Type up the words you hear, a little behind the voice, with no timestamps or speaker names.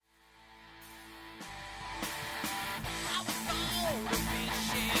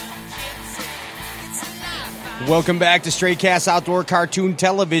Welcome back to Straight Cast Outdoor Cartoon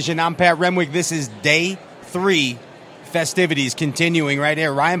Television. I'm Pat Remwick. This is day 3 festivities continuing right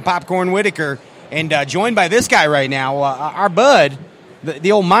here. Ryan Popcorn Whitaker, and joined by this guy right now, our bud,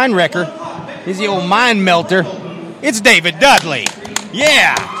 the old mine wrecker. He's the old mine melter. It's David Dudley.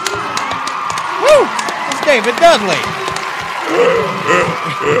 Yeah. Woo! It's David Dudley.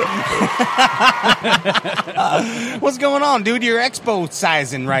 What's going on, dude? You're expo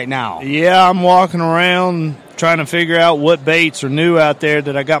sizing right now. Yeah, I'm walking around trying to figure out what baits are new out there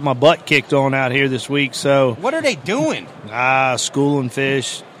that I got my butt kicked on out here this week. So what are they doing? Schooling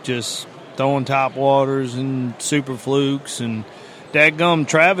fish, just throwing top waters and super flukes. And dadgum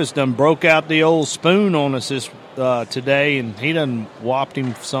Travis done broke out the old spoon on us today, and he done whopped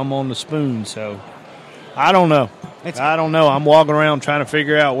him some on the spoon. So I don't know. I'm walking around trying to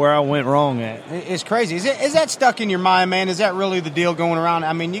figure out where I went wrong at. It's crazy. Is that stuck in your mind, man? Is that really the deal going around?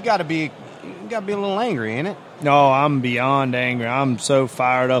 I mean, you got to be a little angry, ain't it? No, I'm beyond angry. I'm so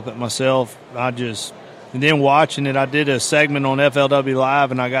fired up at myself. And then watching it, I did a segment on FLW Live,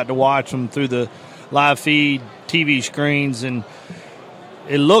 and I got to watch them through the live feed TV screens, and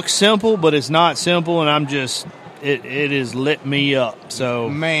it looks simple, but it's not simple, and it has lit me up. So,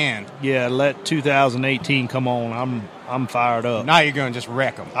 man, yeah, let 2018 come on. I'm fired up. Now you're going to just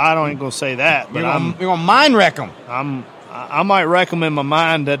wreck them. I don't even going to say that, but you're going to mind wreck them. I might wreck them in my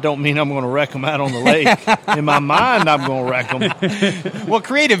mind. That don't mean I'm going to wreck them out on the lake. In my mind, I'm going to wreck them. Well,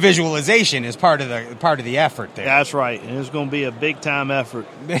 creative visualization is part of the effort there. That's right, and it's going to be a big time effort.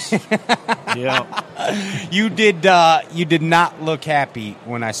 Yeah. You did not look happy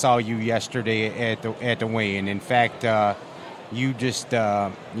when I saw you yesterday at the weigh-in. In fact, you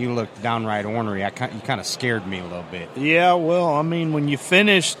looked downright ornery. You kind of scared me a little bit. Yeah, well, I mean, when you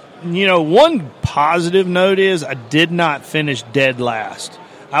finished, one positive note is I did not finish dead last.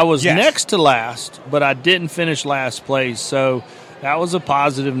 I was next to last, but I didn't finish last place. So that was a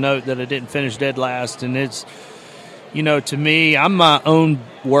positive note that I didn't finish dead last. And it's, to me, I'm my own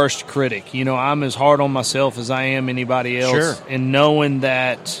worst critic. I'm as hard on myself as I am anybody else. Sure. And knowing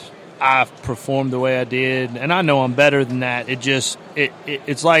that I've performed the way I did, and I know I'm better than that,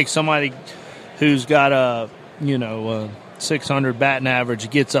 it's like somebody who's got a 600 batting average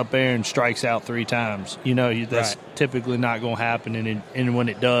gets up there and strikes out 3 times. That's typically not going to happen, and when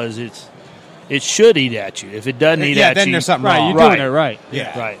it does, it should eat at you. If it doesn't eat at you, then there's something wrong. You're doing it right.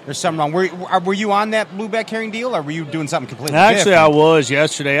 Yeah, right. There's something wrong. Were you on that blueback herring deal, or were you doing something completely Actually, different? I was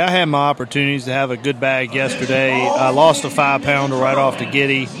yesterday. I had my opportunities to have a good bag yesterday. I lost a 5-pounder right off the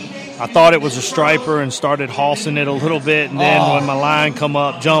giddy. I thought it was a striper and started hossing it a little bit, and then when my line come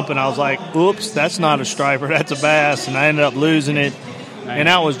up jumping, I was like, oops, that's not a striper, that's a bass, and I ended up losing it. And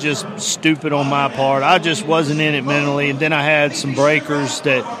that was just stupid on my part. I just wasn't in it mentally, and then I had some breakers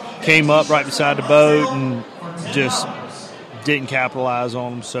that came up right beside the boat and just didn't capitalize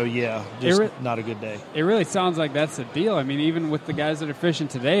on them. So, yeah, not a good day. It really sounds like that's the deal. I mean, even with the guys that are fishing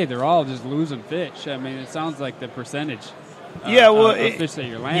today, they're all just losing fish. I mean, it sounds like the percentage fish that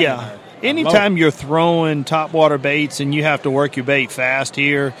you're landing. Yeah. Anytime you're throwing topwater baits and you have to work your bait fast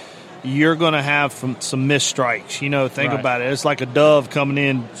here, you're going to have some missed strikes. Think about it. It's like a dove coming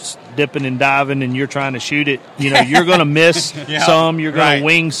in, dipping and diving, and you're trying to shoot it. You're going to miss some. You're going to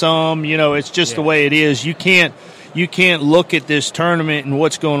wing some. It's just the way it is. You can't look at this tournament and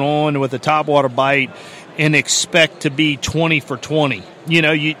what's going on with the topwater bite and expect to be 20 for 20.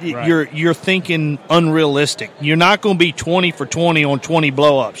 You're thinking unrealistic. You're not going to be 20 for 20 on 20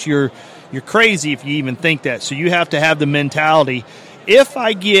 blowups. You're crazy if you even think that. So you have to have the mentality. If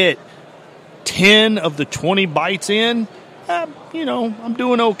I get 10 of the 20 bites in, I'm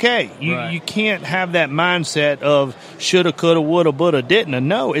doing okay. You can't have that mindset of shoulda, coulda, woulda, woulda, didn't.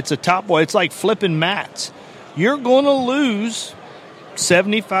 No, it's a topwater. It's like flipping mats. You're going to lose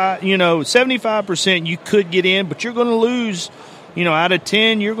 75% you could get in, but you're going to lose, out of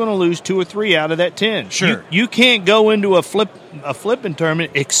 10, you're going to lose 2 or 3 out of that 10. Sure. You can't go into a flipping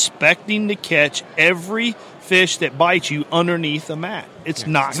tournament expecting to catch every fish that bites you underneath a mat. It's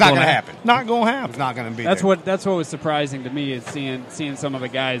not going to happen. Not going to happen. It's not going to be. That's what was surprising to me is seeing some of the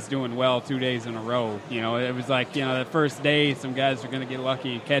guys doing well 2 days in a row. It was like the first day some guys are going to get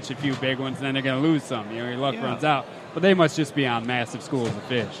lucky and catch a few big ones, and then they're going to lose some. Your luck runs out. But they must just be on massive schools of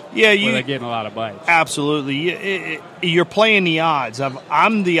fish. Yeah, where they're getting a lot of bites. Absolutely. You're playing the odds.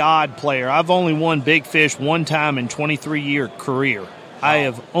 I'm the odd player. I've only won big fish one time in 23-year career. I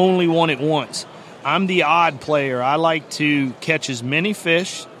have only won it once. I'm the odd player. I like to catch as many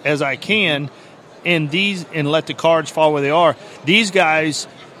fish as I can and let the cards fall where they are. These guys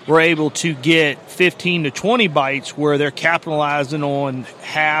we're able to get 15 to 20 bites where they're capitalizing on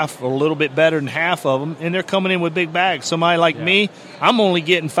half or a little bit better than half of them, and they're coming in with big bags. Somebody like me, I'm only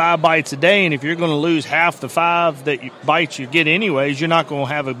getting 5 bites a day, and if you're going to lose half the 5 bites you get anyways, you're not going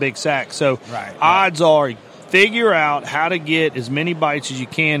to have a big sack. So odds are figure out how to get as many bites as you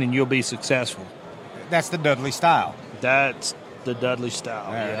can, and you'll be successful. That's the Dudley style. That's the Dudley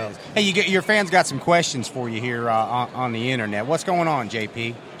style. Yeah. Hey, your fans got some questions for you here on the internet. What's going on,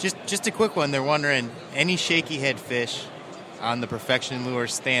 JP? Just a quick one. They're wondering, any shaky head fish on the Perfection Lure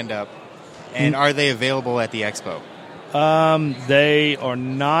stand-up, and are they available at the expo? They are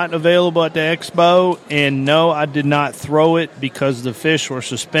not available at the expo, and no, I did not throw it because the fish were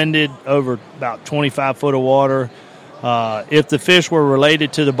suspended over about 25 foot of water. If the fish were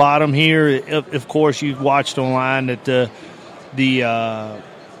related to the bottom here, of course, you've watched online that the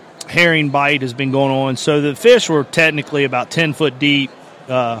herring bite has been going on. So the fish were technically about 10 foot deep,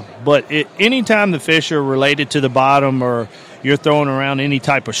 but anytime the fish are related to the bottom or you're throwing around any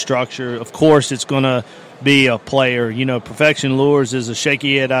type of structure, of course it's going to be a player. You know, Perfection Lures is a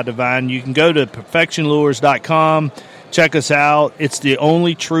shaky head I divine. You can go to perfectionlures.com. Check us out. It's the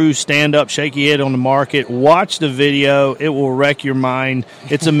only true stand-up shaky head on the market. Watch the video. It will wreck your mind.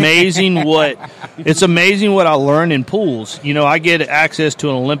 It's amazing what I learn in pools. You know, I get access to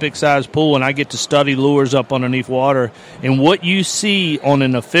an Olympic-sized pool, and I get to study lures up underneath water. And what you see on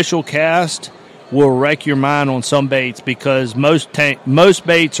an official cast will wreck your mind on some baits, because most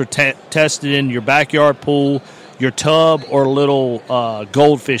baits are tested in your backyard pool, your tub, or little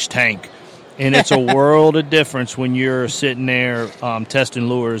goldfish tank. And it's a world of difference when you're sitting there testing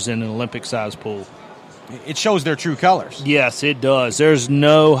lures in an Olympic-sized pool. It shows their true colors. Yes, it does. There's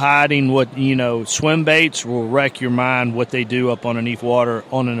no hiding what, swim baits will wreck your mind what they do up underneath water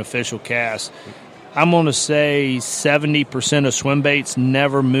on an official cast. I'm going to say 70% of swim baits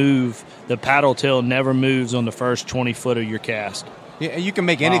never move. The paddle tail never moves on the first 20 foot of your cast. Yeah, you can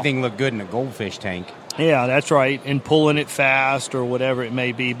make anything look good in a goldfish tank. Yeah, that's right, and pulling it fast or whatever it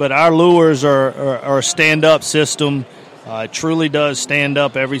may be. But our lures are a stand-up system. It truly does stand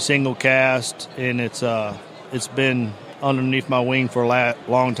up every single cast, and it's been underneath my wing for a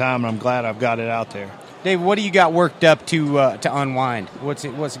long time, and I'm glad I've got it out there. Dave, what do you got worked up to unwind? What's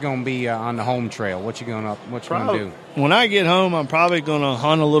it going to be on the home trail? What you going to do? When I get home, I'm probably going to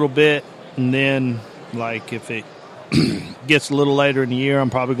hunt a little bit, and then if it gets a little later in the year, I'm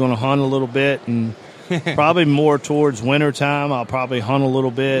probably going to hunt a little bit, and probably more towards wintertime, I'll probably hunt a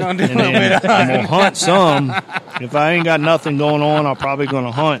little bit, and then I'm going to hunt some. If I ain't got nothing going on, I'm probably going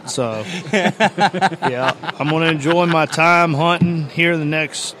to hunt. So, yeah, I'm going to enjoy my time hunting here the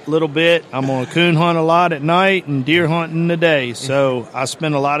next little bit. I'm going to coon hunt a lot at night and deer hunting in the day. So I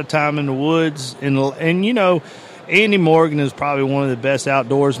spend a lot of time in the woods, and Andy Morgan is probably one of the best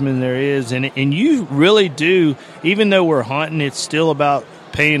outdoorsmen there is, and you really do, even though we're hunting, it's still about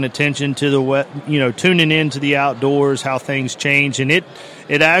paying attention to tuning into the outdoors, how things change, and it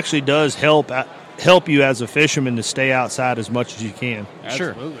actually does help you as a fisherman to stay outside as much as you can.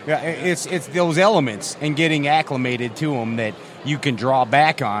 Absolutely. Sure. Yeah, it's those elements and getting acclimated to them that you can draw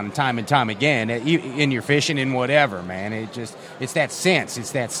back on time and time again in your fishing and whatever, man. It's that sense,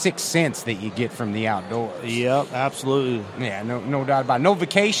 it's that sixth sense that you get from the outdoors. Yep, absolutely. Yeah, no doubt about it. No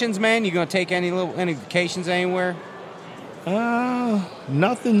vacations, man? You gonna take any vacations anywhere?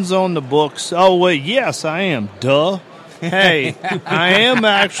 Nothing's on the books. Oh wait, yes, I am. Duh. Hey, I am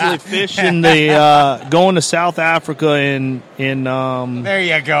actually fishing going to South Africa in there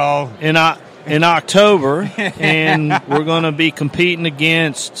you go. In October, and we're going to be competing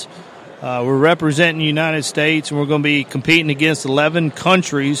against. We're representing the United States, and we're going to be competing against 11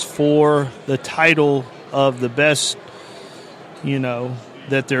 countries for the title of the best,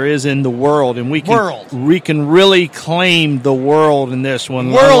 that there is in the world, and we can really claim the world in this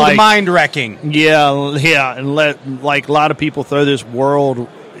one. World mind wrecking. Yeah, and let a lot of people throw this world,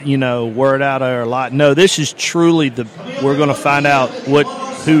 word out there a lot. No, this is truly we're going to find out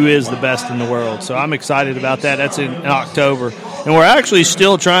who is the best in the world. So I'm excited about that. That's in October, and we're actually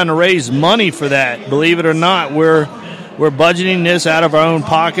still trying to raise money for that. Believe it or not, we're budgeting this out of our own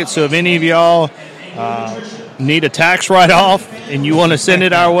pocket. So if any of y'all need a tax write-off and you want to send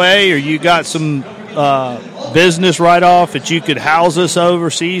it our way, or you got some business write-off that you could house us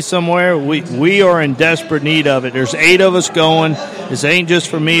overseas somewhere, we are in desperate need of it. There's 8 of us going. This ain't just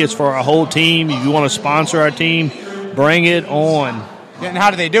for me, it's for our whole team. If you want to sponsor our team, bring it on. And how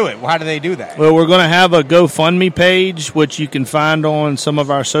do they do it? How do they do that? Well, we're going to have a GoFundMe page, which you can find on some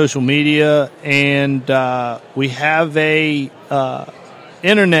of our social media, and we have a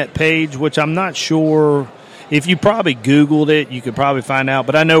internet page, which I'm not sure. if you probably Googled it, you could probably find out.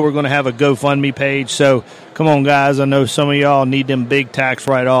 But I know we're going to have a GoFundMe page. So come on, guys. I know some of y'all need them big tax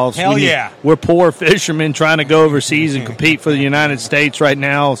write-offs. Hell yeah. We're poor fishermen trying to go overseas and compete for the United States right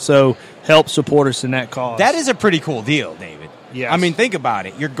now. So help support us in that cause. That is a pretty cool deal, David. Yes. I mean, think about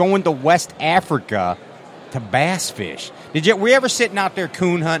it. You're going to West Africa to bass fish. Were you ever sitting out there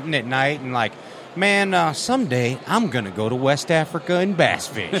coon hunting at night and like, man, someday I'm going to go to West Africa and bass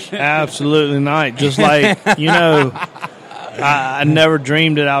fish? Absolutely not. Just like, I never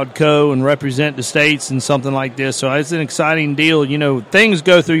dreamed that I would go and represent the states in something like this. So it's an exciting deal. Things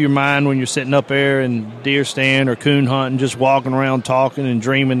go through your mind when you're sitting up there in deer stand or coon hunting, just walking around talking and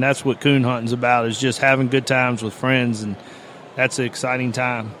dreaming. That's what coon hunting's about, is just having good times with friends, and that's an exciting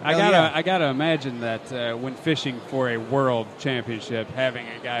time. I gotta imagine that when fishing for a world championship, having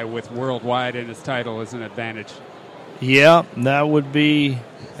a guy with worldwide in his title is an advantage. Yeah, that'd be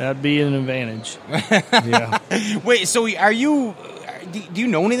an advantage. Yeah. Wait, so are you? Do you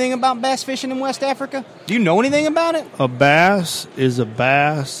know anything about bass fishing in West Africa? Do you know anything about it? A bass is a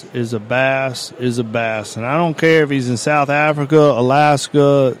bass is a bass is a bass, and I don't care if he's in South Africa,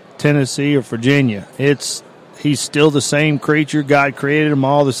 Alaska, Tennessee, or Virginia. He's still the same creature. God created them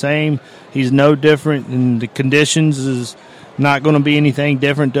all the same. He's no different, and the conditions is not going to be anything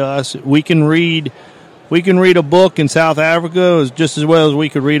different to us. We can read a book in South Africa just as well as we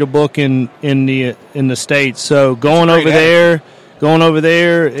could read a book in the States. So going over there,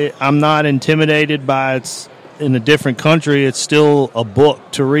 I'm not intimidated by it's in a different country. It's still a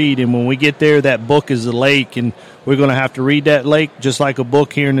book to read, and when we get there, that book is a lake, and we're going to have to read that lake just like a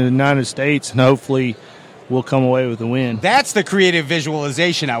book here in the United States, and hopefully we'll come away with a win. That's the creative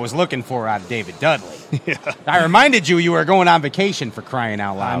visualization I was looking for out of David Dudley. Yeah. I reminded you were going on vacation, for crying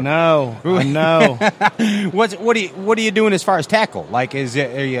out loud. I know. What are you doing as far as tackle? Like, do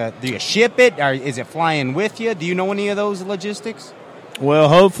you ship it? Or is it flying with you? Do you know any of those logistics? Well,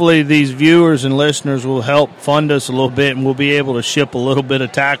 hopefully these viewers and listeners will help fund us a little bit, and we'll be able to ship a little bit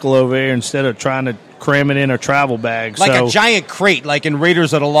of tackle over there instead of trying to cram it in a travel bag. Like a giant crate, like in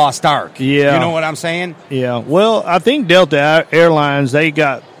Raiders of the Lost Ark. Yeah. You know what I'm saying? Yeah. Well, I think Delta Airlines, they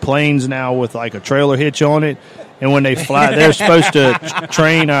got planes now with like a trailer hitch on it, and when they fly, they're supposed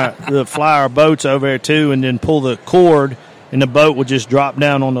to fly our boats over there too, and then pull the cord, and the boat will just drop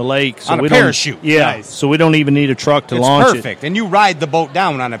down on the lake. So on a parachute. Yeah. Nice. So we don't even need a truck to launch it. It's perfect. And you ride the boat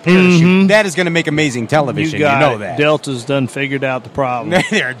down on a parachute. Mm-hmm. That is going to make amazing television. You know that. Delta's done figured out the problem.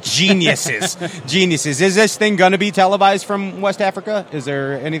 They're geniuses. Geniuses. Is this thing going to be televised from West Africa? Is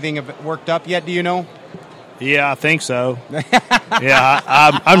there anything worked up yet? Do you know? Yeah, I think so. Yeah,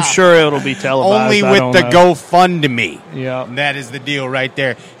 I'm sure it'll be televised. Only with the GoFundMe. Yeah. That is the deal right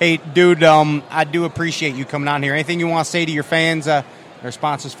there. Hey, dude, I do appreciate you coming on here. Anything you want to say to your fans, or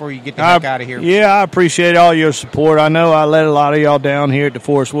sponsors before you get the heck out of here? Yeah, I appreciate all your support. I know I let a lot of y'all down here at the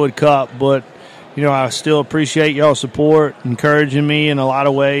Forest Wood Cup, but, I still appreciate y'all's support, encouraging me in a lot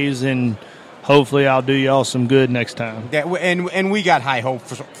of ways, and hopefully I'll do y'all some good next time. And we got high hope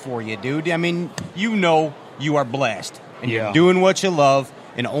for you, dude. I mean, you are blessed, and you're doing what you love,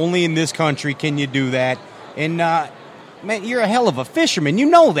 and only in this country can you do that. And, man, you're a hell of a fisherman. You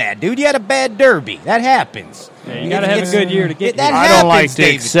know that, dude. You had a bad derby. That happens. Yeah, you got to have a good year to get that here. happens, I don't like to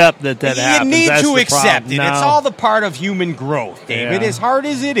David. accept that happens. You need That's to the accept problem. it. No. It's all the part of human growth, David. Yeah. As hard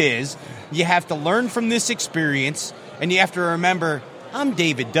as it is, you have to learn from this experience, and you have to remember, I'm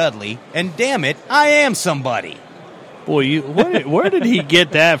David Dudley, and damn it, I am somebody. Boy, where did he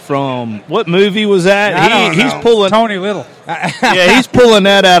get that from? What movie was that? I don't know. He's pulling Tony Little. Yeah, he's pulling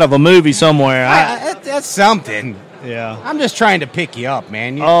that out of a movie somewhere. That's something. Yeah. I'm just trying to pick you up,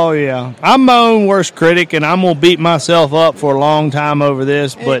 man. Oh, yeah. I'm my own worst critic, and I'm going to beat myself up for a long time over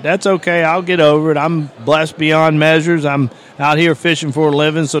this, but that's okay. I'll get over it. I'm blessed beyond measures. I'm out here fishing for a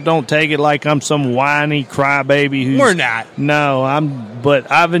living, so don't take it like I'm some whiny crybaby. We're not. No,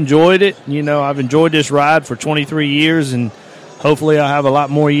 but I've enjoyed it. I've enjoyed this ride for 23 years, and hopefully I'll have a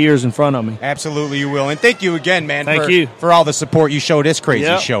lot more years in front of me. Absolutely you will. And thank you again, man, Thank you for all the support you show this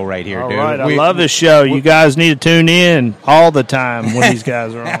crazy show right here, dude. All right, I love this show. You guys need to tune in all the time when these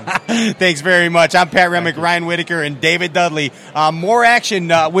guys are on. Thanks very much. I'm Pat Remick, Ryan Whitaker, and David Dudley. More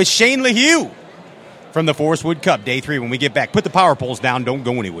action with Shane LaHue from the Forest Wood Cup, Day 3. When we get back, put the power poles down. Don't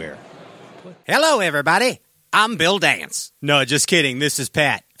go anywhere. Hello, everybody. I'm Bill Dance. No, just kidding. This is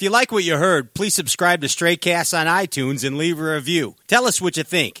Pat. If you like what you heard, please subscribe to Straycast on iTunes and leave a review. Tell us what you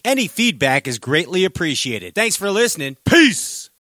think. Any feedback is greatly appreciated. Thanks for listening. Peace!